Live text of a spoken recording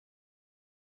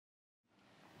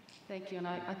Thank you, and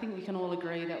I think we can all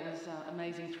agree that was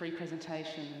amazing 3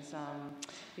 presentations,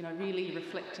 you know, really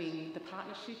reflecting the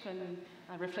partnership and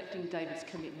reflecting David's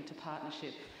commitment to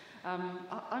partnership.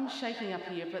 I'm shaking up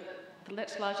here, but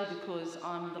that's largely because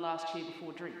I'm the last chair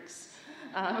before drinks.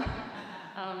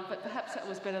 But perhaps that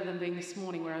was better than being this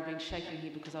morning where I've been shaking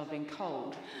here because I've been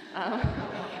cold.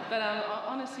 But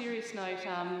on a serious note,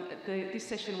 this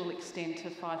session will extend to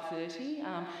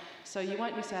 5:30, so you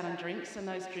won't miss out on drinks, and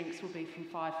those drinks will be from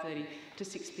 5:30 to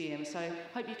 6 p.m. So I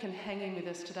hope you can hang in with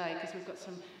us today because we've got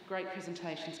some great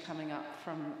presentations coming up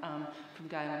from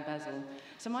Gail and Basil.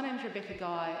 So my name's Rebecca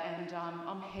Guy, and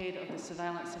I'm head of the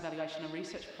Surveillance, Evaluation and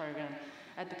Research Program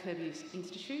at the Kirby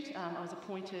Institute. I was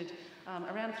appointed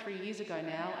around 3 years ago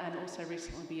now, and also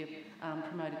recently be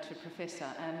promoted to professor.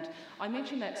 And I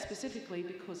mention that specifically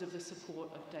because of the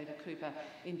support of David Cooper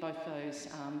in both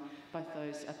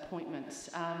those appointments.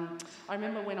 I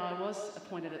remember when I was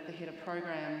appointed at the head of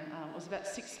program, it was about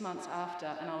 6 months after,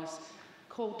 and I was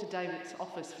called to David's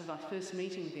office for my first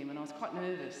meeting with him, and I was quite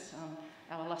nervous.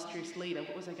 Our illustrious leader,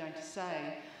 what was I going to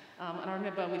say? And I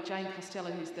remember with Jane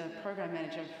Costello, who's the program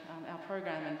manager of our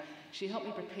program, and she helped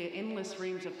me prepare endless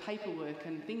reams of paperwork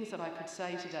and things that I could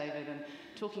say to David and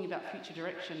talking about future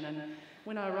direction. And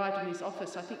when I arrived in his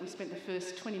office, I think we spent the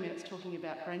first 20 minutes talking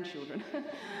about grandchildren.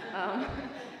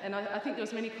 And I think there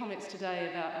was many comments today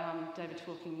about David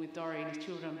talking with Dory and his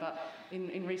children, but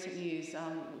in recent years,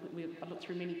 I looked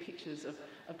through many pictures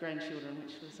of grandchildren,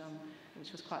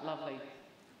 which was quite lovely.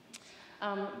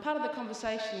 Part of the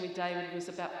conversation with David was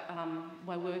about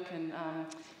my work and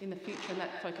in the future, and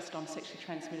that focused on sexually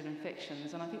transmitted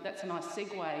infections. And I think that's a nice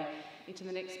segue into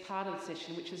the next part of the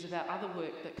session, which is about other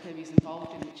work that Kirby's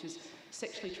involved in, which is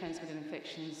sexually transmitted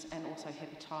infections and also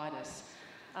hepatitis.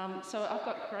 So I've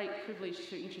got great privilege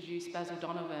to introduce Basil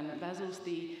Donovan. Basil's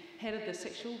the head of the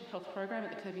sexual health program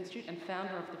at the Kirby Institute and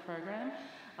founder of the program.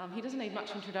 He doesn't need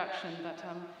much introduction, but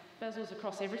Basil's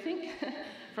across everything,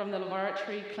 from the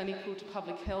laboratory, clinical to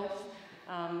public health.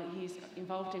 He's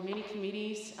involved in many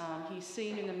committees. He's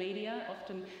seen in the media,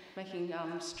 often making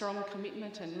strong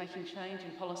commitment and making change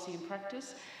in policy and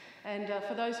practice. And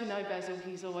for those who know Basil,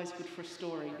 he's always good for a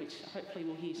story, which hopefully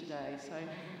we'll hear today. So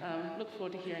look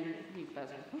forward to hearing you,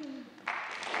 Basil.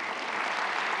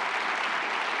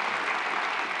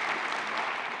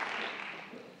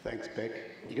 Thanks, Beck.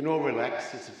 You can all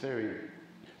relax. It's a very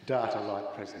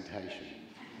data-like presentation,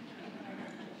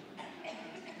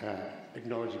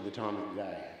 acknowledging the time of the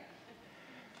day.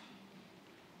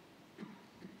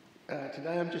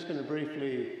 Today I'm just going to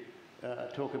briefly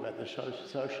talk about the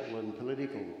social and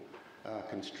political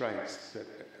constraints that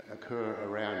occur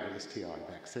around STI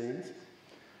vaccines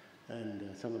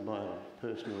and some of my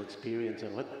personal experience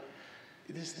of it.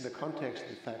 This is in the context of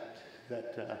the fact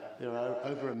that there are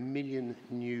over 1 million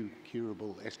new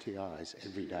curable STIs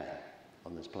every day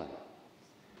on this planet.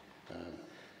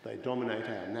 They dominate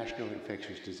our national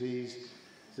infectious disease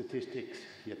statistics,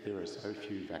 yet there are so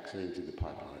few vaccines in the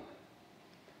pipeline.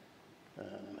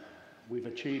 We've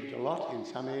achieved a lot in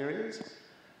some areas,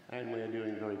 and we're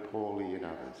doing very poorly in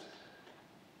others.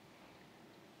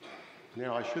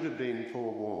 Now, I should have been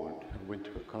forewarned. I went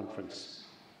to a conference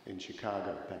in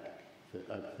Chicago back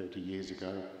over 30 years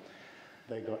ago.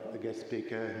 They got a guest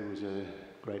speaker who was a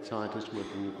great scientist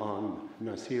working on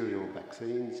serial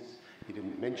vaccines. He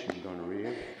didn't mention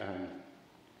gonorrhea,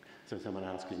 so someone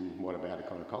asked him, what about a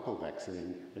gonococcal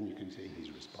vaccine? And you can see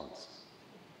his response.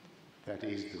 That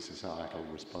is the societal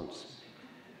response,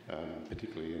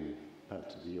 particularly in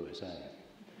parts of the USA.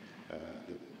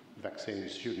 The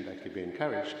vaccines shouldn't actually be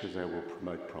encouraged because they will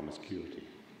promote promiscuity.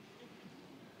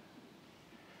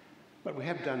 But we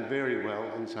have done very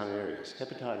well in some areas.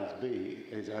 Hepatitis B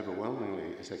is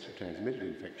overwhelmingly a sexually transmitted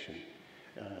infection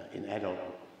in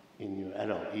your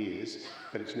adult years,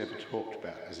 but it's never talked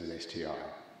about as an STI.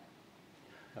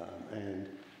 And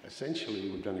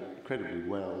essentially, we've done incredibly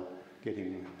well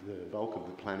getting the bulk of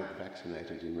the planet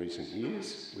vaccinated in recent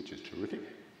years, which is terrific.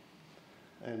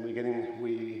 And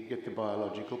we get the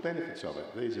biological benefits of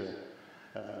it. These are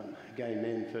gay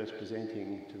men first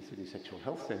presenting to the Sydney Sexual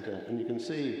Health Centre, and you can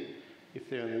see if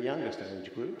they're in the youngest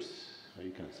age groups, oh,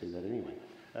 you can't see that anyway,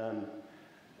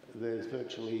 there's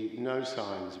virtually no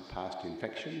signs of past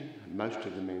infection. Most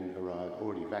of the men arrive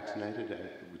already vaccinated,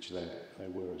 which they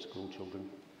were as school children,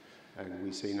 and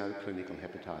we see no clinical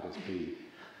hepatitis B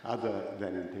other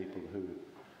than in people who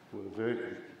were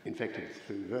infected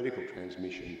through vertical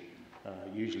transmission,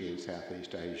 usually in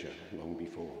Southeast Asia, long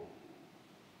before,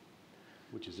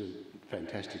 which is a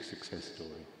fantastic success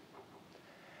story.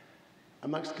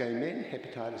 Amongst gay men,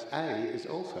 hepatitis A is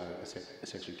also a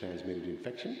sexually transmitted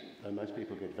infection, though most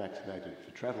people get vaccinated for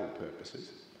travel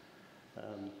purposes.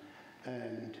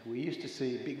 And we used to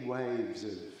see big waves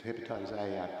of hepatitis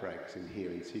A outbreaks in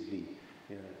here in Sydney,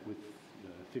 with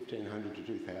 1,500 to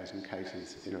 2,000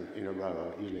 cases in a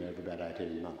row, usually over about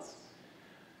 18 months.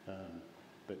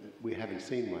 But we haven't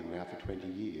seen one now for 20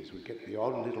 years. We get the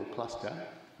odd little cluster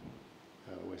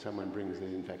where someone brings the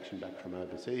infection back from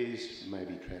overseas,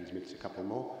 maybe transmits a couple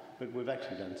more, but we've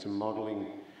actually done some modelling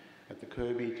at the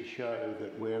Kirby to show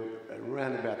that we're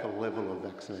around about the level of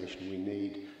vaccination we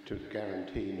need to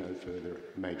guarantee no further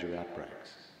major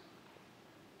outbreaks.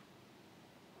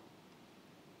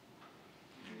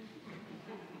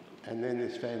 And then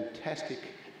this fantastic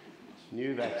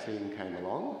new vaccine came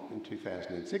along in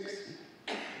 2006,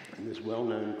 and this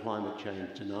well-known climate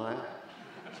change denier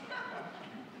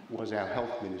was our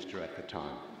health minister at the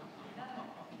time.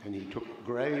 And he took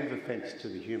grave offence to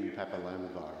the human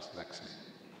papillomavirus vaccine.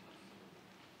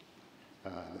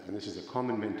 And this is a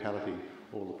common mentality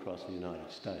all across the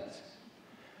United States.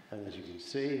 And as you can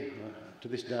see, to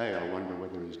this day I wonder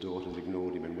whether his daughters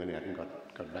ignored him and went out and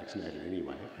got vaccinated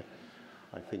anyway.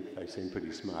 I think they seem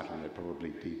pretty smart and they probably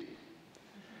did.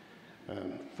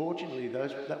 Fortunately,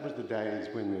 that was the days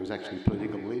when there was actually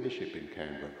political leadership in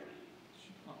Canberra.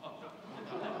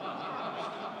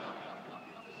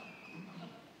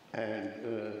 And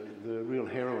the real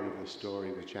heroine of the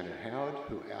story was Janet Howard,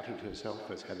 who outed herself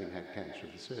as having had cancer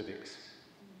of the cervix.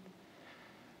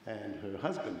 And her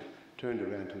husband turned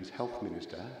around to his health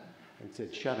minister and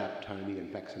said, "Shut up, Tony,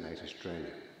 and vaccinate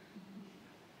Australia."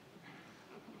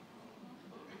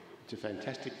 It's a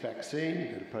fantastic vaccine.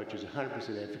 It approaches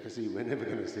 100% efficacy. We're never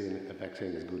going to see a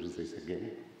vaccine as good as this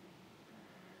again.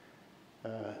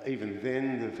 Even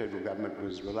then, the federal government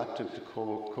was reluctant to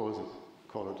call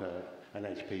it an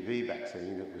HPV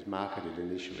vaccine. It was marketed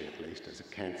initially, at least, as a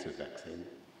cancer vaccine.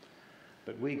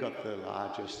 But we got the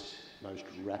largest, most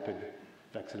rapid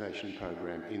vaccination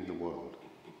program in the world.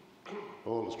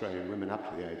 All Australian women up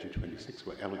to the age of 26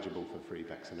 were eligible for free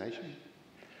vaccination,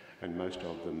 and most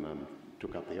of them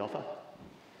took up the offer.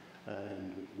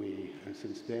 And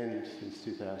since then, since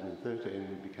 2013,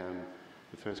 we've become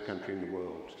the first country in the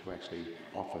world to actually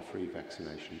offer free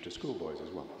vaccination to schoolboys as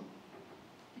well.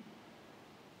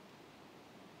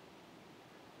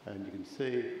 And you can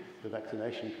see the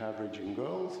vaccination coverage in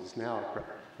girls is now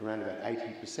around about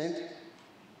 80%,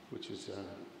 which is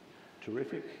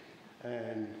terrific,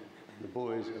 and the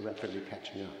boys are rapidly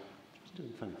catching up. Just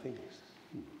doing funny things.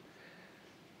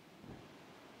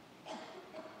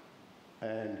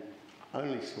 And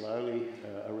only slowly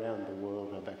around the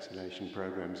world are vaccination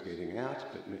programs getting out,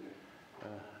 but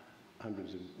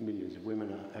hundreds of millions of women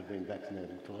have been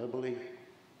vaccinated globally.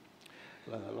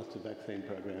 Lots of vaccine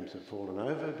programs have fallen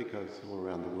over because all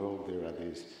around the world there are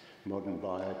these modern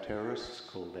bioterrorists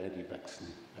called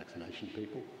anti-vaccination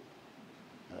people.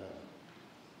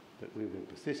 But we will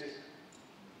persist.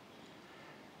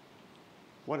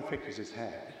 What effect has this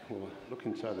had? Well, look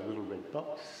inside the little red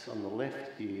box. On the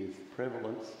left is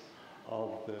prevalence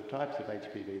of the types of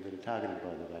HPV that are targeted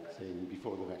by the vaccine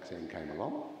before the vaccine came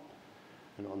along.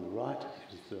 And on the right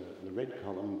is the red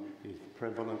column is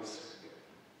prevalence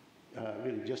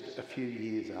really just a few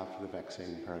years after the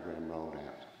vaccine program rolled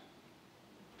out.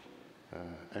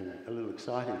 And a little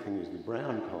exciting thing is the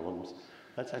brown columns,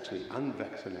 that's actually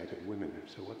unvaccinated women.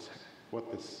 So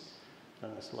what this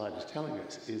slide is telling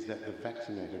us is that the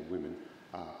vaccinated women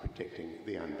are protecting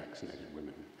the unvaccinated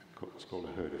women. It's called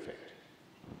a herd effect.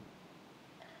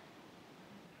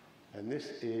 And this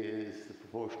is the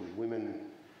proportion of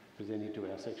women presenting to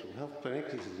our sexual health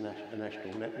clinics. This is a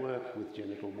national network with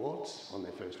genital warts on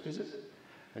their first visit.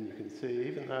 And you can see,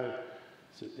 even though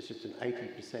it's just an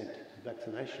 80%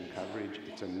 vaccination coverage,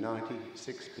 it's a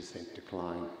 96%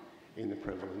 decline in the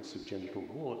prevalence of genital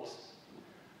warts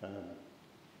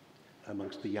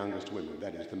amongst the youngest women.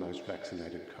 That is the most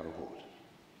vaccinated cohort.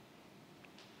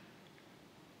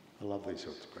 I love these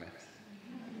sorts of graphs.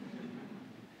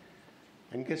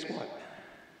 And guess what?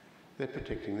 They're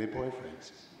protecting their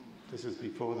boyfriends. This is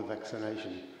before the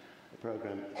vaccination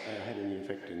program had any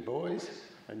effect in boys,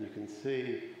 and you can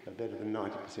see a better than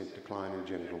 90% decline in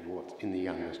genital warts in the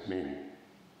youngest men.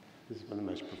 This is one of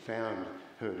the most profound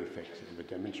herd effects ever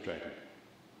demonstrated,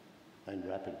 and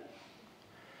rapid.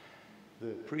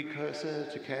 The precursor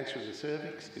to cancer of the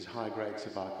cervix is high-grade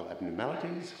cervical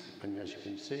abnormalities, and as you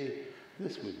can see,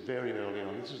 this was very early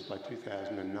on. This was by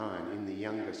 2009 in the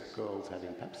youngest girls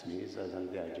having pap smears, those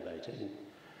under the age of 18,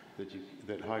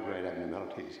 that high-grade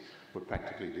abnormalities were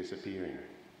practically disappearing.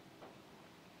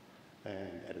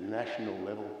 And at a national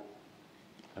level,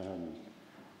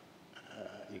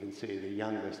 you can see the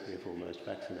youngest, therefore most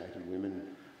vaccinated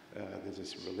women there's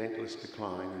this relentless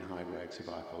decline in high-grade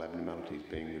cervical abnormalities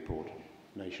being reported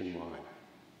nationwide.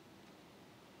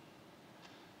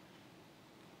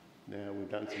 Now, we've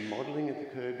done some modelling at the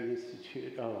Kirby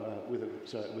Institute with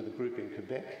a group in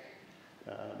Quebec.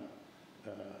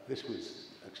 This was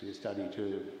actually a study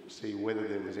to see whether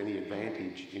there was any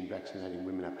advantage in vaccinating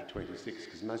women up to 26,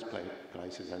 because most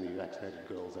places only vaccinated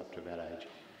girls up to about age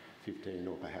 15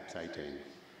 or perhaps 18.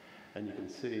 And you can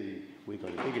see we've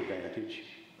got a big advantage.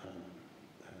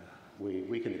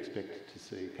 We can expect to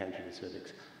see cancer of the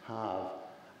cervix halve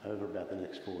over about the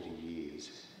next 40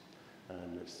 years.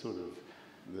 And it's sort of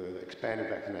the expanded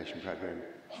vaccination program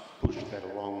pushed that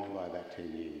along by about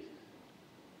 10 years.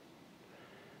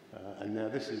 And now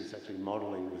this is actually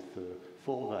modelling with the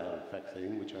 4-valent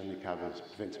vaccine, which only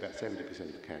prevents about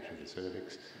 70% of cancer of the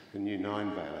cervix. The new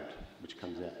 9-valent, which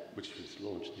was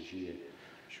launched this year,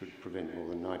 should prevent more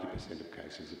than 90% of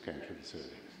cases of cancer of the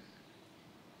cervix.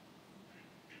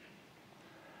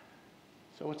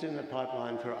 So what's in the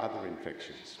pipeline for other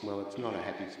infections? Well, it's not a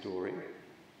happy story.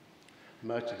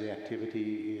 Most of the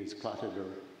activity is cluttered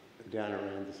down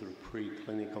around the sort of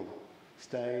preclinical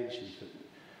stage.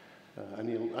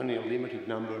 Only a limited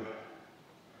number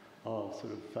of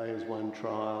sort of phase 1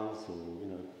 trials,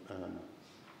 or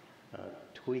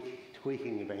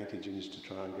tweaking of antigens to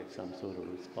try and get some sort of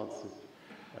response.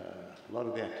 A lot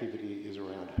of the activity is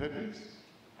around herpes,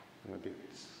 and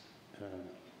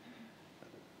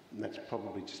that's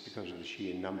probably just because of the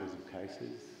sheer numbers of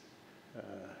cases.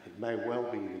 It may well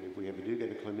be that if we ever do get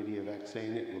a chlamydia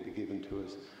vaccine, it will be given to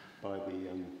us by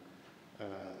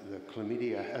the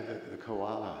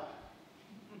koala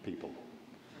people,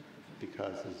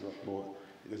 because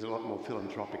there's a lot more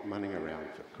philanthropic money around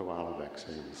for koala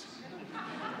vaccines.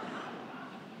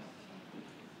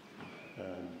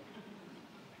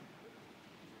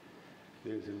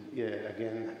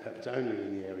 Again, it's only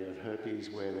in the area of herpes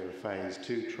where there are phase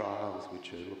 2 trials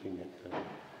which are looking at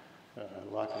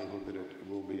likelihood that it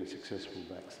will be a successful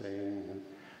vaccine. And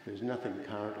there's nothing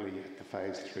currently at the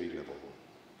phase 3 level.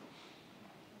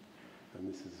 And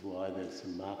this is why there's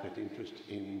some market interest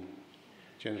in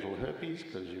genital herpes,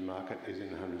 because your market is in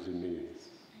hundreds of millions.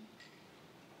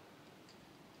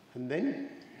 And then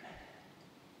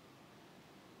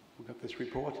we got this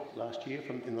report last year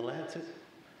in the Lancet,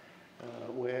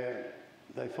 where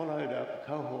they followed up a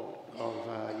cohort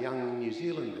of young New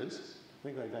Zealanders. I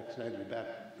think they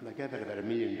gave out about 1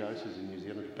 million doses in New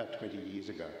Zealand about 20 years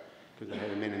ago, because they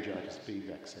had a meningitis B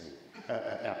vaccine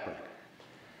outbreak.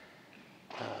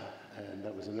 And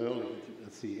that was an early,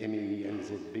 that's the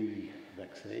MENZB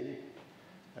vaccine.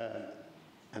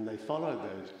 And they followed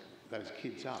those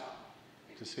kids up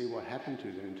to see what happened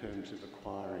to them in terms of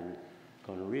acquiring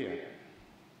gonorrhea.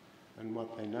 And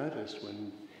what they noticed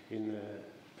in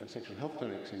the sexual health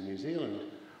clinics in New Zealand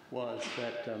was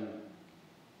that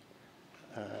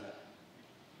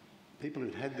people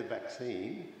who'd had the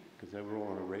vaccine, because they were all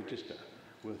on a register,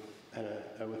 were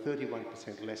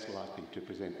 31% less likely to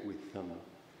present with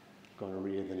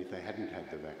gonorrhea than if they hadn't had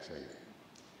the vaccine,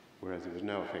 whereas there was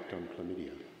no effect on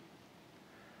chlamydia.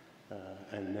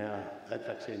 And now that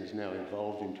vaccine is now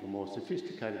evolved into a more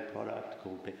sophisticated product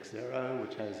called Bexsero,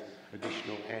 which has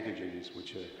additional antigens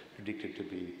which are predicted to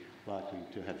be likely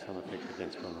to have some effect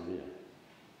against gonorrhea.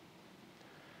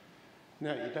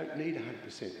 Now, you don't need a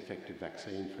 100% effective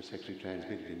vaccine for a sexually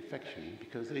transmitted infection,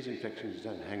 because these infections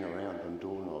don't hang around on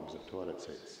doorknobs at toilet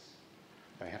seats.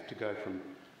 They have to go from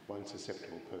one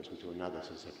susceptible person to another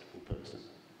susceptible person.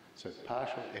 So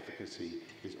partial efficacy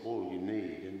is all you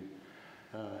need. And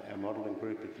our modelling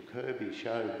group at the Kirby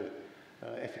showed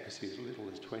that efficacy as little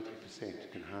as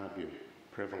 20% can halve your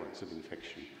prevalence of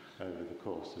infection over the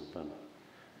course of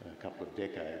a couple of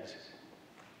decades.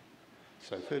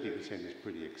 So 30% is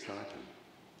pretty exciting.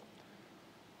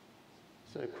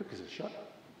 So quick as a shot,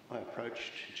 I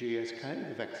approached GSK,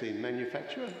 the vaccine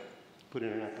manufacturer, put in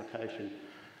an application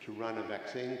to run a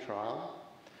vaccine trial,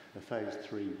 a phase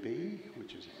 3B,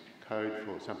 which is code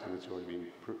for something that's already been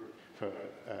for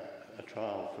a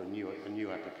trial for a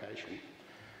new application.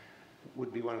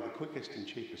 Would be one of the quickest and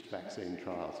cheapest vaccine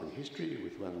trials in history,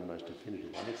 with one of the most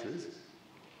definitive answers,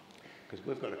 because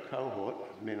we've got a cohort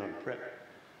of men on PrEP,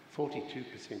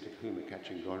 42% of whom are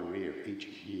catching gonorrhea each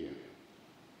year.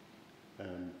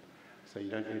 So you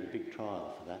don't need a big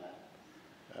trial for that.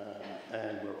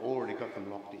 And we've already got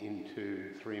them locked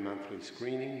into 3-monthly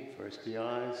screening for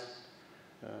STIs,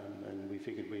 and we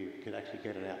figured we could actually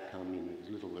get an outcome in as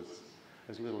little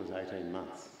as 18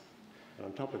 months. And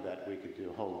on top of that, we could do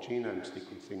a whole genome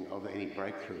sequencing of any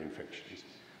breakthrough infections,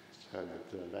 so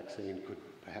that the vaccine could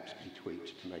perhaps be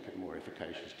tweaked to make it more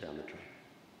efficacious down the track.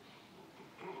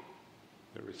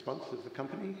 The response of the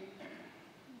company?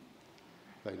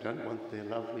 They don't want their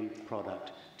lovely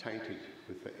product tainted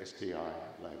with the STI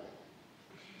label.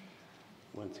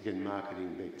 Once again,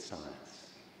 marketing beats science.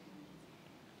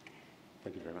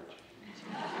 Thank you very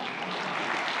much.